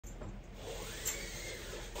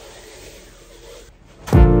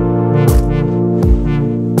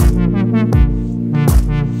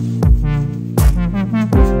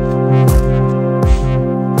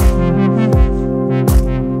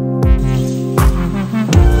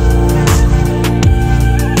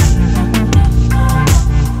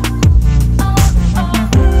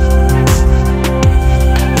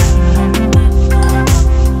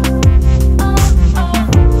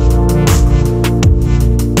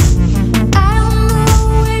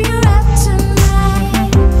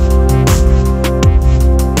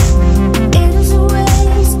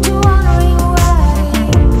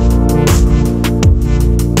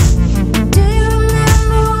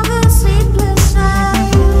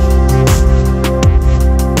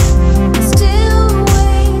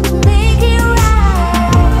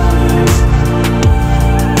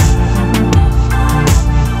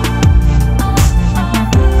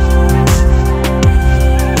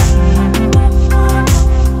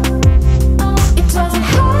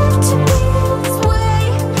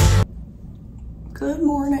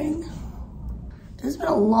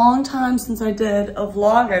long time since I did a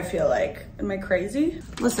vlog, I feel like. Am I crazy?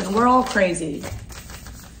 Listen, we're all crazy,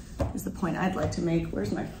 is the point I'd like to make.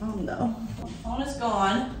 Where's my phone though? The phone is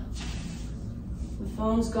gone. The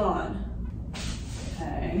phone's gone.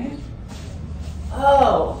 Okay.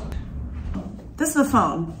 Oh, this is the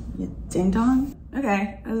phone. You ding dong.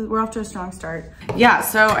 Okay, we're off to a strong start. Yeah,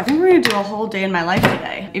 so I think we're gonna do a whole day in my life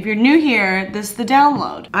today. If you're new here, this is the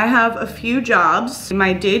download. I have a few jobs.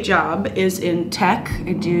 My day job is in tech.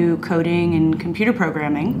 I do coding and computer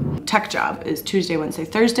programming. Tech job is Tuesday, Wednesday,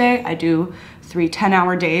 Thursday. I do 3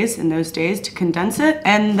 10-hour days in those days to condense it.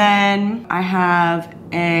 And then I have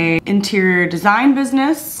a interior design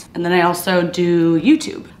business. And then I also do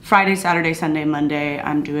YouTube. Friday, Saturday, Sunday, Monday,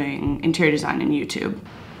 I'm doing interior design and YouTube.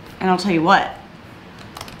 And I'll tell you what,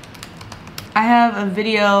 I have a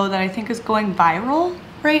video that I think is going viral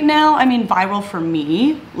right now. I mean, viral for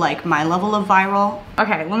me, like my level of viral.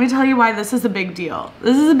 Okay, let me tell you why this is a big deal.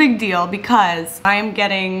 This is a big deal because I am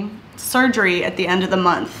getting surgery at the end of the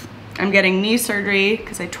month. I'm getting knee surgery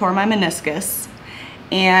because I tore my meniscus,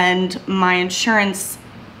 and my insurance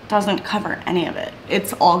doesn't cover any of it.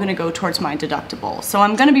 It's all gonna go towards my deductible. So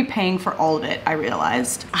I'm gonna be paying for all of it, I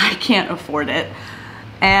realized. I can't afford it.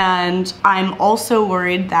 And I'm also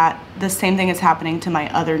worried that the same thing is happening to my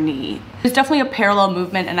other knee. There's definitely a parallel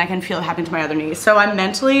movement and I can feel it happening to my other knee. So I'm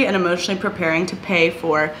mentally and emotionally preparing to pay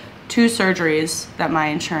for 2 surgeries that my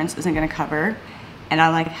insurance isn't gonna cover. And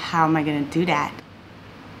I'm like, how am I gonna do that?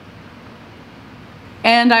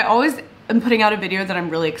 And I always am putting out a video that I'm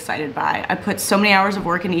really excited by. I put so many hours of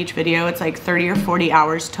work in each video. It's like 30 or 40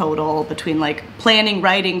 hours total between like planning,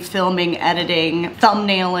 writing, filming, editing,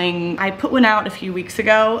 thumbnailing. I put one out a few weeks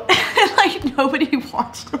ago and like nobody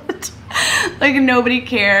watched it. Like nobody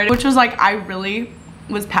cared, which was like, I really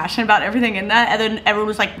was passionate about everything in that. And then everyone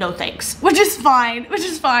was like, no thanks, which is fine, which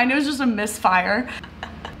is fine. It was just a misfire.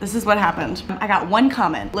 This is what happened. I got one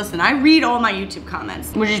comment. Listen, I read all my YouTube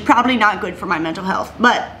comments, which is probably not good for my mental health,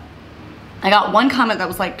 but I got one comment that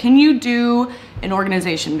was like, can you do an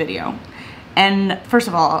organization video? And first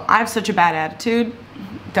of all, I have such a bad attitude,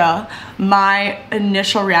 duh. My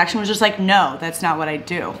initial reaction was just like, no, that's not what I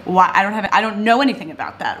do. Why? I don't know anything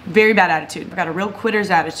about that. Very bad attitude. I got a real quitter's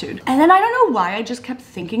attitude. And then I don't know why I just kept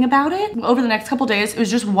thinking about it. Over the next couple days, it was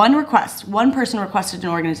just one request. One person requested an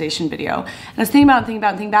organization video. And I was thinking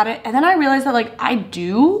about it. And then I realized that like, I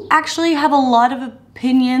do actually have a lot of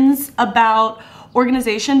opinions about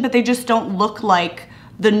organization, but they just don't look like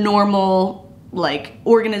the normal like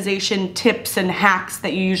organization tips and hacks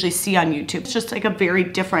that you usually see on YouTube. It's just like a very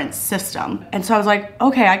different system. And so I was like,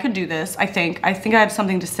 okay, I could do this. I think I have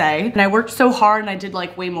something to say. And I worked so hard and I did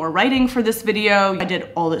like way more writing for this video. I did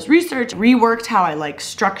all this research, reworked how I like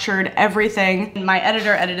structured everything. And my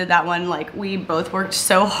editor edited that one. Like we both worked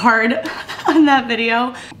so hard on that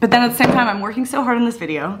video. But then at the same time, I'm working so hard on this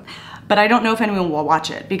video, but I don't know if anyone will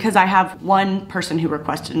watch it because I have one person who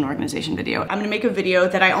requested an organization video. I'm gonna make a video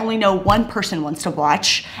that I only know one person wants to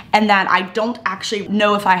watch and that I don't actually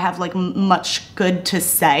know if I have like much good to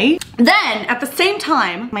say. Then at the same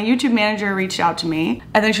time, my YouTube manager reached out to me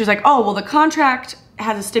and then she was like, oh, well the contract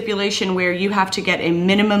has a stipulation where you have to get a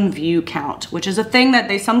minimum view count, which is a thing that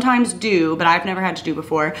they sometimes do, but I've never had to do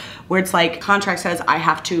before, where it's like contract says I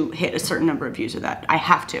have to hit a certain number of views of that. I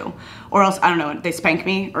have to, or else I don't know, they spank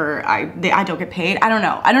me or I don't get paid. I don't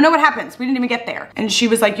know what happens. We didn't even get there. And she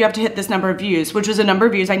was like, you have to hit this number of views, which was a number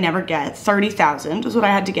of views I never get. 30,000 is what I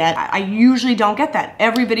had to get. I usually don't get that.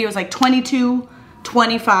 Every video is like 22,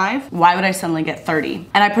 25. Why would I suddenly get 30?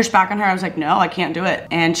 And I pushed back on her. I was like, no, I can't do it.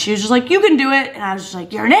 And she was just like, you can do it. And I was just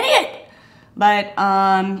like, you're an idiot. But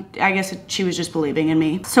I guess she was just believing in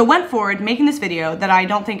me. So went forward making this video that I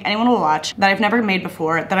don't think anyone will watch, that I've never made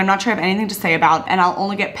before, that I'm not sure I have anything to say about, and I'll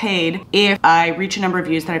only get paid if I reach a number of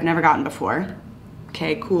views that I've never gotten before.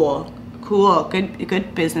 Okay, cool. Cool,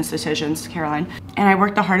 good business decisions, Caroline. And I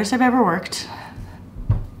worked the hardest I've ever worked.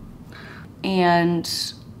 And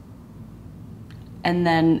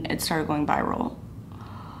then it started going viral.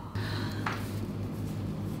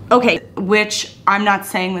 Okay, which I'm not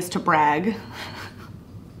saying this to brag.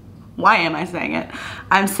 Why am I saying it?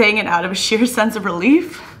 I'm saying it out of a sheer sense of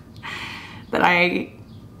relief that I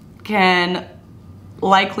can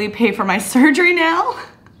likely pay for my surgery now.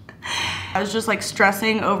 I was just like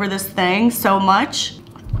stressing over this thing so much.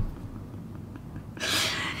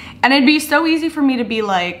 And it'd be so easy for me to be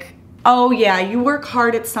like, oh yeah, you work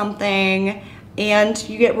hard at something and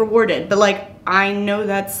you get rewarded. But like, I know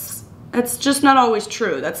that's just not always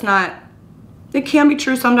true. It can be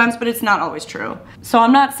true sometimes, but it's not always true. So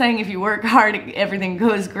I'm not saying if you work hard, everything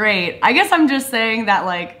goes great. I guess I'm just saying that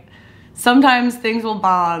like, Sometimes things will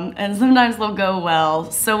bomb and sometimes they'll go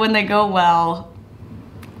well. So when they go well,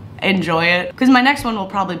 enjoy it. Because my next one will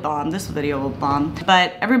probably bomb. This video will bomb.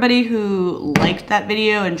 But everybody who liked that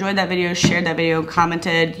video, enjoyed that video, shared that video,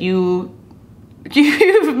 commented, you've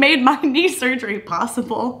made my knee surgery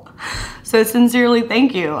possible. So sincerely,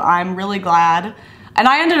 thank you. I'm really glad. And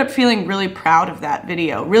I ended up feeling really proud of that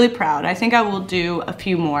video, really proud. I think I will do a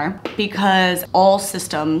few more because all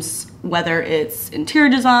systems, whether it's interior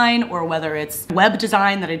design or whether it's web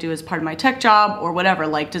design that I do as part of my tech job or whatever,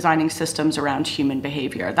 like designing systems around human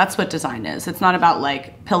behavior. That's what design is. It's not about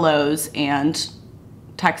like pillows and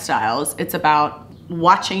textiles. It's about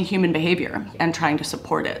watching human behavior and trying to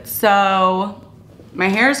support it. So my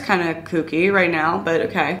hair is kind of kooky right now, but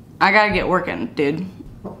okay. I gotta get working, dude.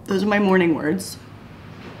 Those are my morning words.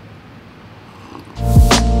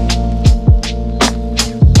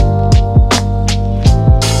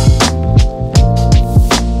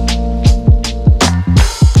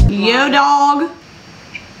 Yo, dog.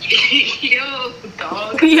 Yo,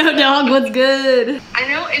 dog. Yo, dog, what's good? I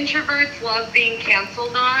know introverts love being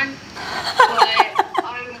canceled on, but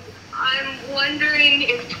I'm wondering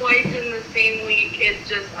if twice in the same week it's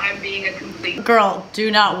just I'm being a complete... Girl,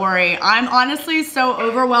 do not worry. I'm honestly so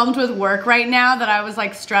overwhelmed with work right now that I was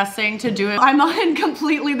like stressing to do it. I'm on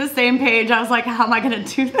completely the same page. I was like, how am I gonna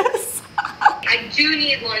do this? I do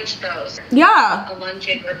need lunch though. Yeah. A lunch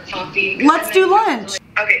and or coffee. Let's do lunch.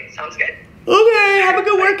 Okay, sounds good. Okay, have a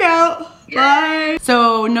good workout. Yeah. Bye.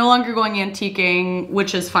 So no longer going antiquing,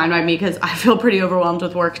 which is fine by me because I feel pretty overwhelmed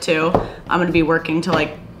with work too. I'm gonna be working till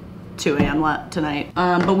like 2 a.m. tonight.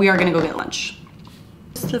 But we are gonna go get lunch.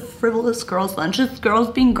 It's a frivolous girls' lunch. It's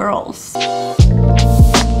girls being girls.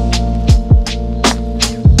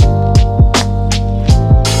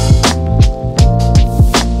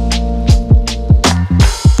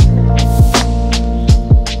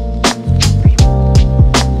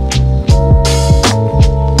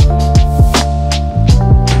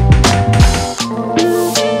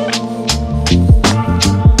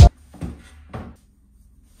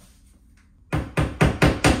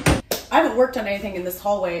 Worked on anything in this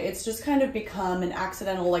hallway. It's just kind of become an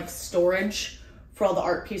accidental like storage for all the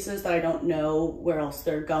art pieces that I don't know where else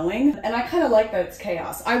they're going. And I kind of like that it's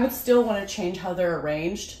chaos. I would still want to change how they're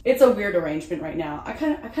arranged. It's a weird arrangement right now. I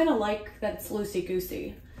kind of like that it's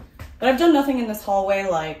loosey-goosey. But I've done nothing in this hallway.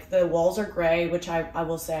 Like the walls are gray, which I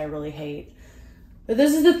will say I really hate. But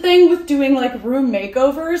this is the thing with doing like room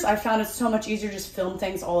makeovers. I found it's so much easier to just film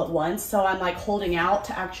things all at once. So I'm like holding out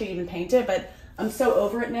to actually even paint it. But I'm so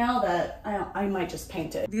over it now that I might just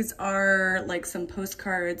paint it. These are like some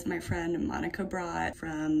postcards my friend Monica brought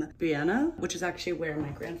from Vienna, which is actually where my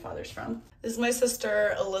grandfather's from. This is my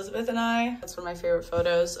sister Elizabeth and I. That's one of my favorite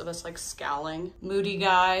photos of us like scowling. Moody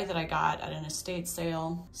guy that I got at an estate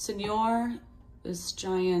sale. Senor, this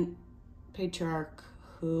giant patriarch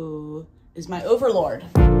who is my overlord.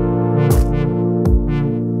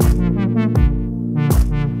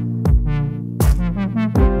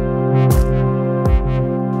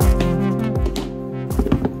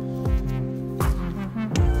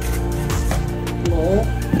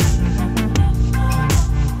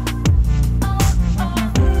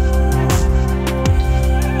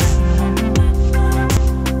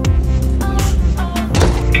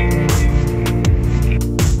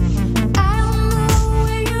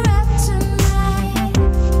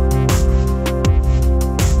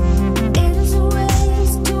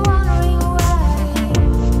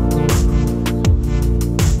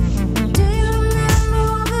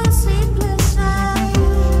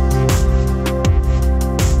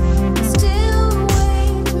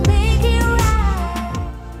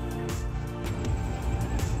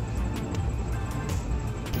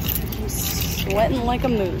 Sweating like a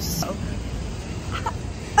moose.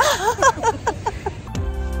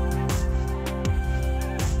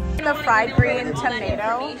 The fried green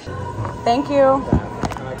tomato. Thank you.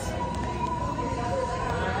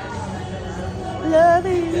 Love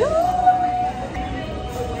you.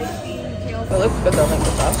 It looks good though, like the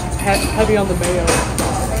sauce. Heavy on the mayo.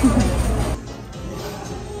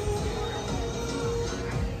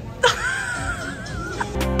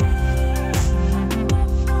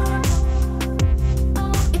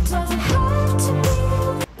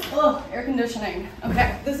 Conditioning.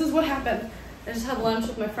 Okay, this is what happened. I just had lunch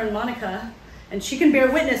with my friend Monica, and she can bear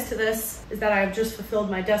witness to this, is that I have just fulfilled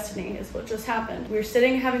my destiny, is what just happened. We were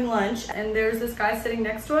sitting having lunch, and there's this guy sitting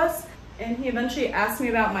next to us, and he eventually asked me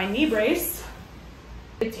about my knee brace.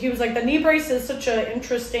 He was like, the knee brace is such an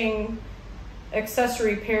interesting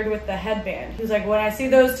accessory paired with the headband. He was like, when I see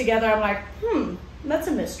those together, I'm like, that's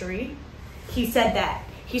a mystery. He said that.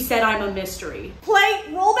 He said I'm a mystery.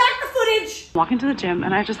 Roll back the footage. footage. Walking to the gym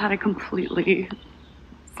and I just had a completely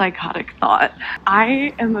psychotic thought.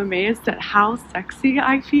 I am amazed at how sexy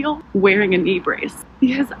I feel wearing a knee brace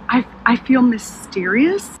because I feel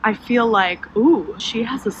mysterious. I feel like, ooh, she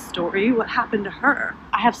has a story. What happened to her?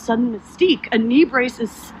 I have sudden mystique. A knee brace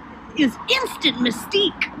is instant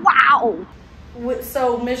mystique. Wow.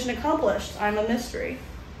 So mission accomplished. I'm a mystery.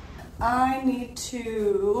 I need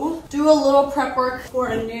to do a little prep work for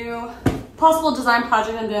a new possible design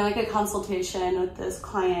project. I'm doing like a consultation with this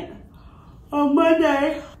client on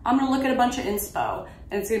Monday. I'm gonna look at a bunch of inspo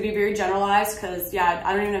and it's gonna be very generalized because yeah,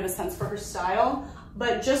 I don't even have a sense for her style,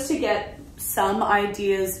 but just to get some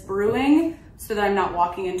ideas brewing so that I'm not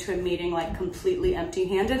walking into a meeting like completely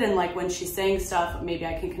empty-handed, and like when she's saying stuff, maybe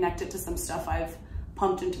I can connect it to some stuff I've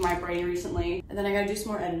pumped into my brain recently. And then I gotta do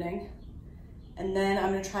some more editing. And then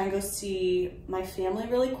I'm gonna try and go see my family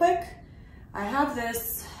really quick. I have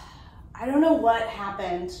this, I don't know what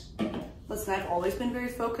happened. Listen, I've always been very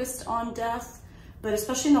focused on death, but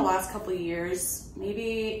especially in the last couple of years,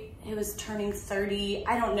 maybe it was turning 30,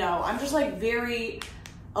 I don't know. I'm just like very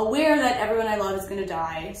aware that everyone I love is gonna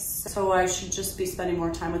die, so I should just be spending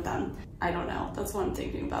more time with them. I don't know, that's what I'm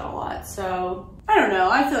thinking about a lot. So, I don't know,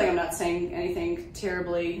 I feel like I'm not saying anything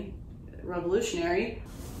terribly revolutionary.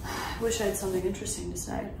 I wish I had something interesting to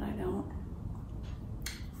say, but I don't.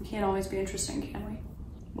 We can't always be interesting, can we?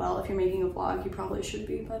 Well, if you're making a vlog, you probably should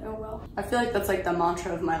be, but oh well. I feel like that's like the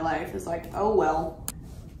mantra of my life is like, oh well.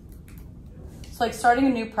 It's like starting a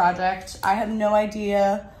new project. I have no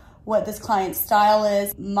idea what this client's style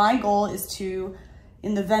is. My goal is to,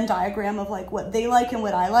 in the Venn diagram of like what they like and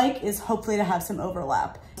what I like, is hopefully to have some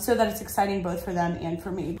overlap so that it's exciting both for them and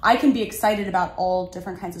for me. I can be excited about all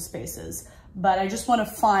different kinds of spaces, but I just want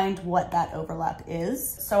to find what that overlap is.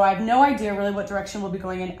 So I have no idea really what direction we'll be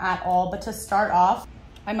going in at all, but to start off,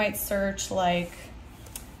 I might search like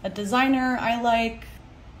a designer I like.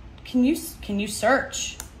 Can you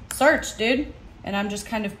search? Search, dude. And I'm just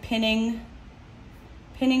kind of pinning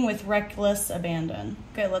with reckless abandon.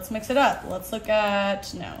 Okay, let's mix it up. Let's look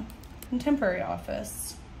at, no, contemporary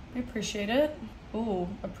office. I appreciate it. Ooh,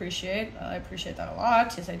 I appreciate that a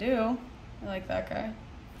lot. Yes, I do. I like that guy.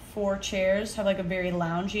 4 chairs, have like a very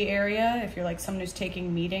loungy area if you're like someone who's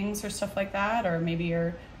taking meetings or stuff like that, or maybe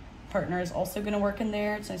your partner is also gonna work in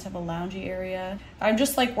there. It's nice to have a loungy area. I'm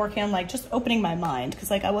just like working on like just opening my mind because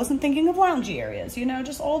like I wasn't thinking of loungy areas, you know,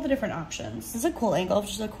 just all the different options. This is a cool angle of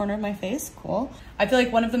just the corner of my face. Cool. I feel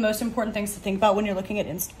like one of the most important things to think about when you're looking at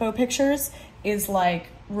inspo pictures is like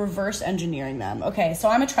reverse engineering them. Okay, so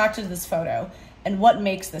I'm attracted to this photo and what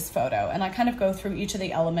makes this photo? And I kind of go through each of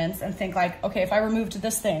the elements and think like, okay, if I removed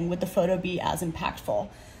this thing, would the photo be as impactful?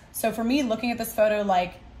 So for me, looking at this photo,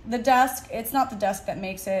 like the desk, it's not the desk that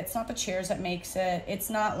makes it. It's not the chairs that makes it. It's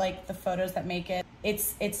not like the photos that make it.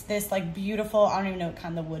 It's this like beautiful, I don't even know what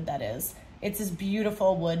kind of wood that is. It's this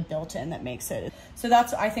beautiful wood built in that makes it. So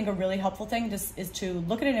that's, I think, a really helpful thing is to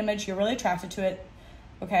look at an image, you're really attracted to it,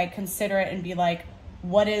 okay, consider it and be like,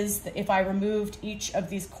 what is, if I removed each of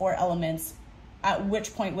these core elements, at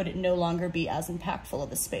which point would it no longer be as impactful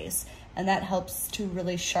of a space? And that helps to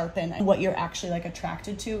really sharpen what you're actually like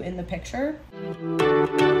attracted to in the picture. Ooh,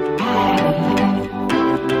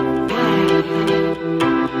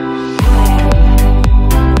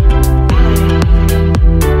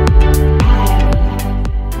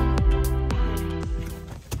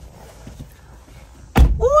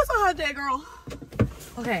 it's a hot day, girl.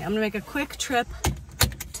 Okay, I'm gonna make a quick trip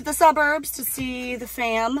to the suburbs to see the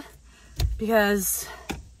fam because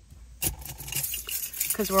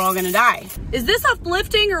we're all gonna die. Is this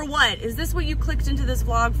uplifting or what? Is this what you clicked into this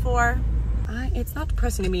vlog for? It's not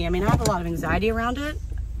depressing to me. I mean, I have a lot of anxiety around it.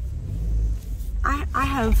 I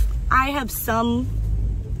have some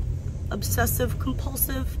obsessive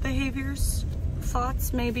compulsive behaviors,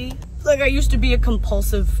 thoughts maybe. Like I used to be a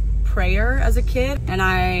compulsive prayer as a kid, and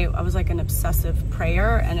I was like an obsessive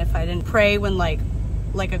prayer, and if I didn't pray when like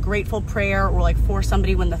a grateful prayer or like for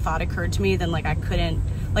somebody when the thought occurred to me, then like I couldn't,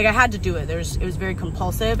 like I had to do it. It was very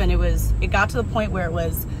compulsive, and it got to the point where it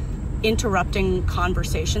was interrupting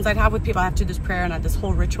conversations I'd have with people. I have to do this prayer, and I had this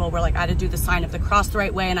whole ritual where like I had to do the sign of the cross the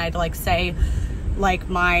right way, and I had to like say like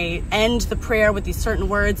end the prayer with these certain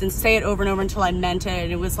words and say it over and over until I meant it.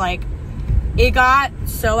 And it was like, it got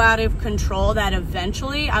so out of control that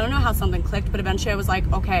eventually, I don't know how something clicked, but eventually I was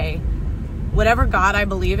like, okay, whatever God I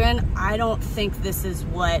believe in, I don't think this is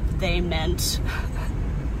what they meant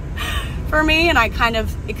for me. And I kind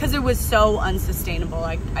of, because it was so unsustainable,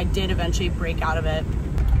 I did eventually break out of it.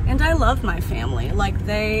 And I love my family. Like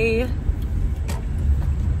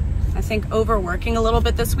I think overworking a little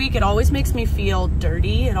bit this week, it always makes me feel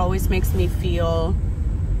dirty. It always makes me feel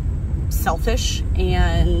selfish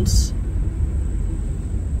and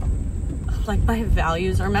like my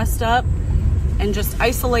values are messed up and just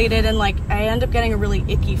isolated, and like I end up getting a really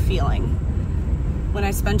icky feeling when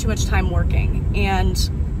I spend too much time working. And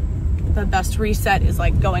the best reset is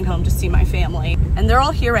like going home to see my family. And they're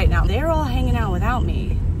all here right now. They're all hanging out without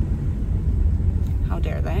me. How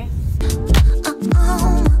dare they?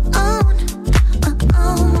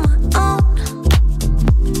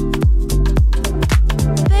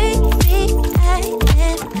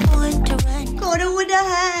 Coda, what the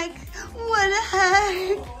heck? What the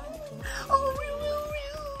heck?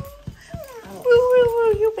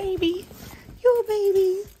 Oh, you baby. You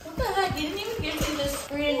baby. What the heck? You didn't even give me this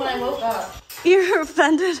greeting when I woke up. You're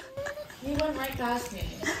offended. You went right past me.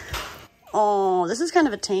 Oh, this is kind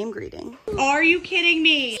of a tame greeting. Are you kidding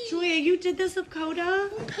me? Julia, you did this with Coda?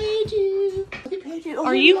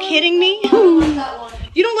 Are you kidding me? I don't like that one.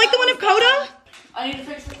 You don't like the one of Coda? I need to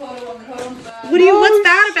fix the Coda one. Coda's bad. What's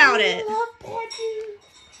bad about it?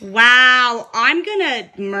 Wow, I'm gonna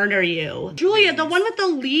murder you. Julia, the one with the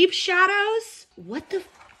leaf shadows? What the?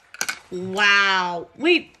 Wow.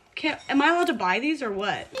 Wait, am I allowed to buy these or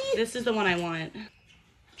what? This is the one I want.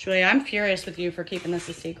 Julia, I'm furious with you for keeping this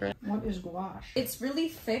a secret. What is gouache? It's really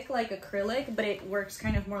thick like acrylic, but it works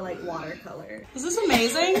kind of more like watercolor. Is this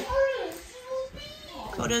amazing?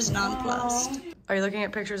 Coda's nonplussed. Are you looking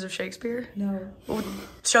at pictures of Shakespeare? No. Well,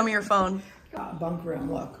 show me your phone. Bunk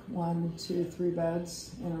room, look. 1, 2, 3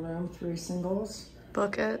 beds in a room, 3 singles.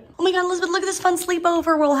 Book it. Oh my God, Elizabeth, look at this fun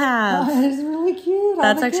sleepover we'll have. Oh, it's really cute.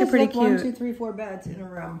 That's actually pretty look, 1, cute. 2, 3, 4 beds in a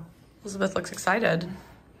room. Elizabeth looks excited.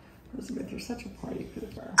 Elizabeth, you're such a party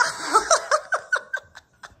pooper.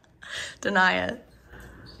 Deny it.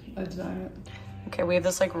 I deny it. Okay, we have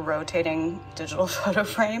this like rotating digital photo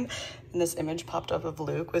frame, and this image popped up of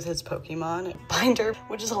Luke with his Pokemon binder,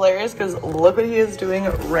 which is hilarious because look what he is doing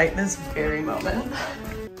right this very moment.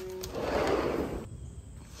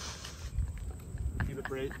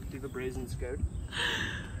 Do the brazen scout.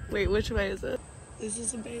 Wait, which way is it? This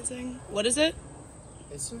is amazing. What is it?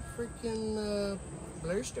 It's a freaking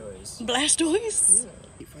Blastoise. Blastoise?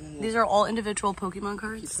 Yeah. These are all individual Pokemon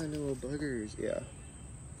cards? Keep finding little buggers, yeah.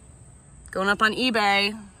 Going up on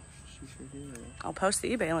eBay. I'll post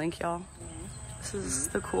the eBay link, y'all. This is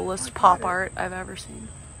the coolest pop art I've ever seen.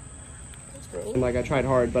 Like, I tried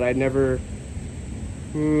hard, but I'd never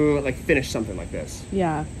like finished something like this.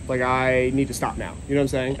 Yeah. Like, I need to stop now. You know what I'm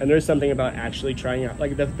saying? And there's something about actually trying out,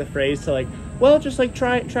 like the phrase to like, well, just like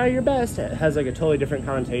try your best. It has like a totally different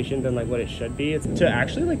connotation than like what it should be. It's to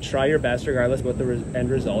actually like try your best regardless of what the end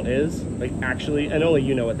result is. Like actually, and only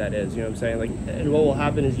you know what that is. You know what I'm saying? Like, and what will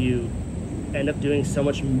happen is you end up doing so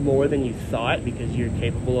much more than you thought because you're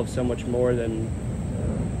capable of so much more than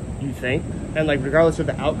you think. And like regardless of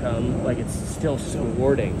the outcome, like it's still so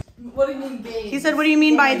rewarding. What do you mean gains? He said, what do you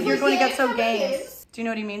mean by you're going to get so gains? Do you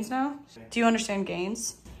know what he means now? Do you understand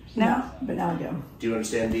gains? No, but now I do. Do you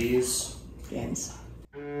understand these? Gains.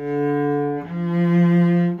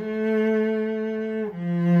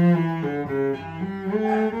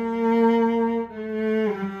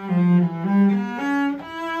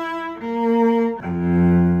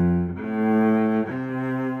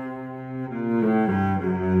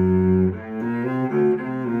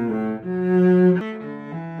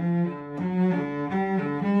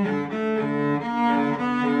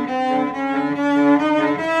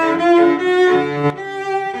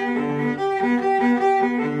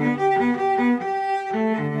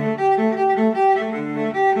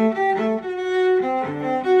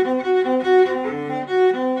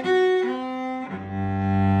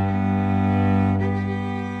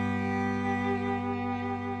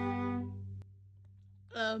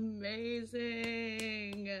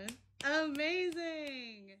 Amazing.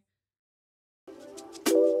 Amazing.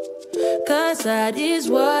 'Cause that is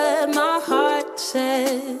what my heart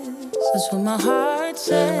says. That's what my heart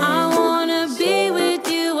says. I wanna be with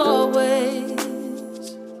you always.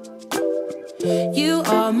 You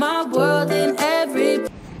are my world in every.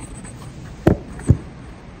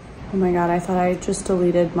 Oh my God, I thought I just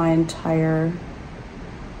deleted my entire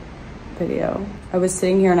video. I was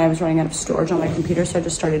sitting here and I was running out of storage on my computer, so I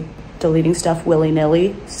just started deleting stuff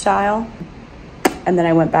willy-nilly style. And then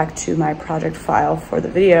I went back to my project file for the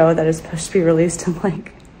video that is supposed to be released in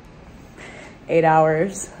like 8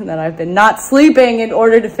 hours. And then I've been not sleeping in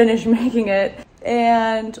order to finish making it.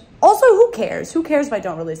 And also, who cares? Who cares if I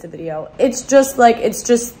don't release the video? It's just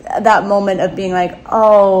that moment of being like,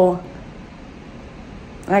 oh,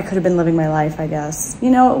 I could have been living my life, I guess. You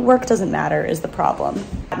know, work doesn't matter is the problem.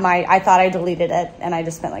 I thought I deleted it and I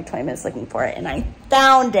just spent like 20 minutes looking for it and I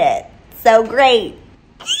found it. So great.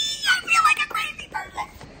 I feel like a crazy person.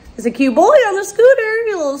 There's a cute boy on the scooter,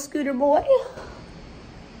 you little scooter boy.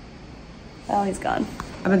 Oh, he's gone.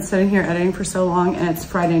 I've been sitting here editing for so long and it's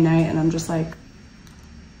Friday night and I'm just like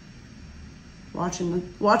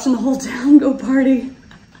watching the whole town go party.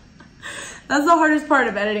 That's the hardest part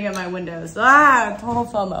of editing at my windows. Total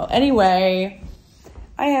FOMO. Anyway,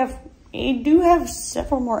 I do have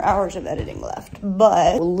several more hours of editing left,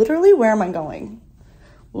 but literally where am I going?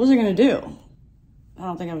 What was I gonna do? I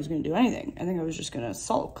don't think I was gonna do anything. I think I was just gonna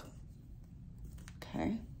sulk.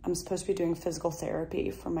 Okay. I'm supposed to be doing physical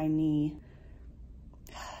therapy for my knee.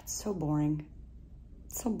 It's so boring.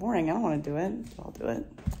 It's so boring. I don't want to do it. I'll do it.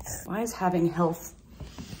 Why is having health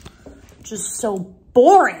just so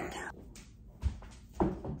boring?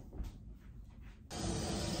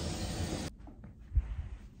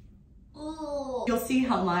 You'll see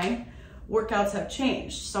how my workouts have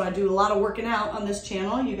changed. So I do a lot of working out on this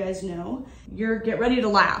channel. You guys know. Get ready to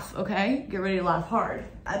laugh, okay? Get ready to laugh hard.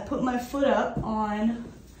 I put my foot up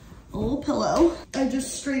on a little pillow. I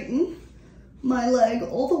just straighten my leg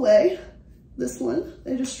all the way. This one,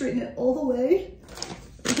 I just straighten it all the way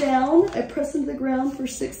down. I press into the ground for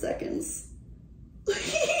 6 seconds.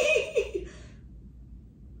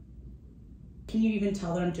 Can you even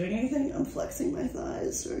tell that I'm doing anything? I'm flexing my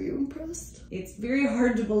thighs. Are you impressed? It's very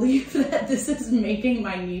hard to believe that this is making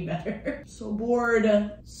my knee better. So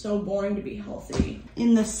bored. So boring to be healthy.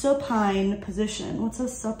 In the supine position. What's a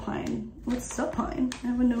supine? What's supine? I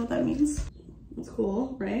don't know what that means. That's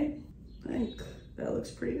cool, right? I think that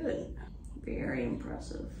looks pretty good. Very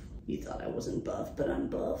impressive. You thought I wasn't buff, but I'm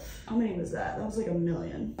buff. How many was that? That was like 1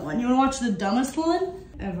 million. You wanna watch the dumbest one?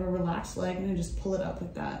 I have a relaxed leg and I just pull it up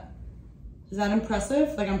like that. Is that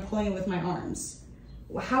impressive? Like I'm pulling it with my arms.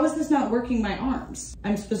 How is this not working my arms?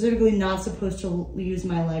 I'm specifically not supposed to use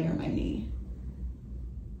my leg or my knee.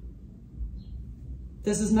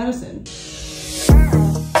 This is medicine.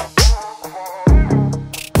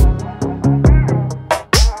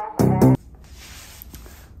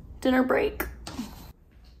 Dinner break.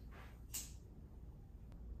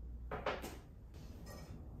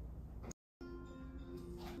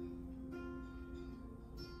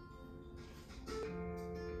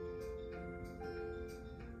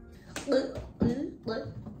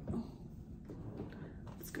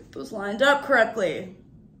 Let's get those lined up correctly.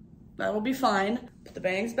 That'll be fine. Put the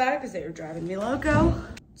bangs back because they were driving me loco.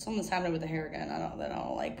 Something's happening with the hair again. I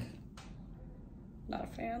don't like, not a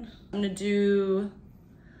fan. I'm gonna do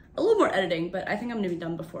a little more editing, but I think I'm gonna be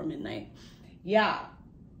done before midnight. Yeah,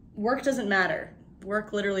 work doesn't matter.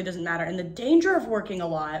 Work literally doesn't matter. And the danger of working a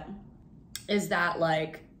lot is that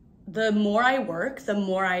like, the more I work, the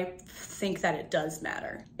more I think that it does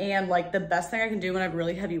matter. And like the best thing I can do when I have a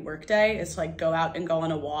really heavy work day is to like go out and go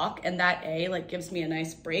on a walk. And that like gives me a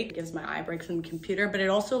nice break, gives my eye break from the computer, but it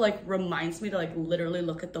also like reminds me to like literally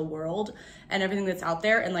look at the world and everything that's out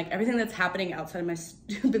there and like everything that's happening outside of my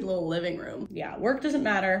stupid little living room. Yeah, work doesn't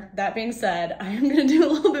matter. That being said, I am gonna do a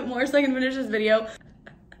little bit more so I can finish this video.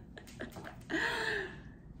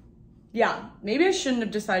 Yeah, maybe I shouldn't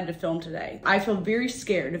have decided to film today. I feel very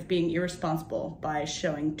scared of being irresponsible by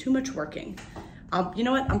showing too much working. You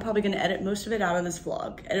know what? I'm probably gonna edit most of it out of this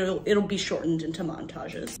vlog and it'll be shortened into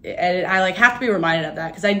montages. And I like have to be reminded of that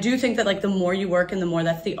because I do think that like the more you work and the more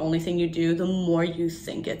that's the only thing you do, the more you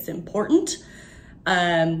think it's important.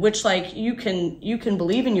 Which like you can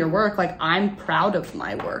believe in your work. Like I'm proud of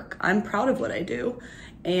my work. I'm proud of what I do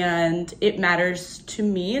and it matters to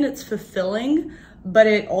me and it's fulfilling. But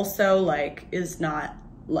it also like is not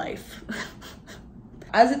life.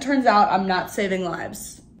 As it turns out, I'm not saving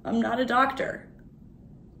lives. I'm not a doctor,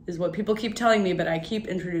 is what people keep telling me, but I keep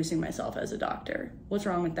introducing myself as a doctor. What's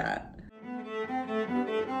wrong with that?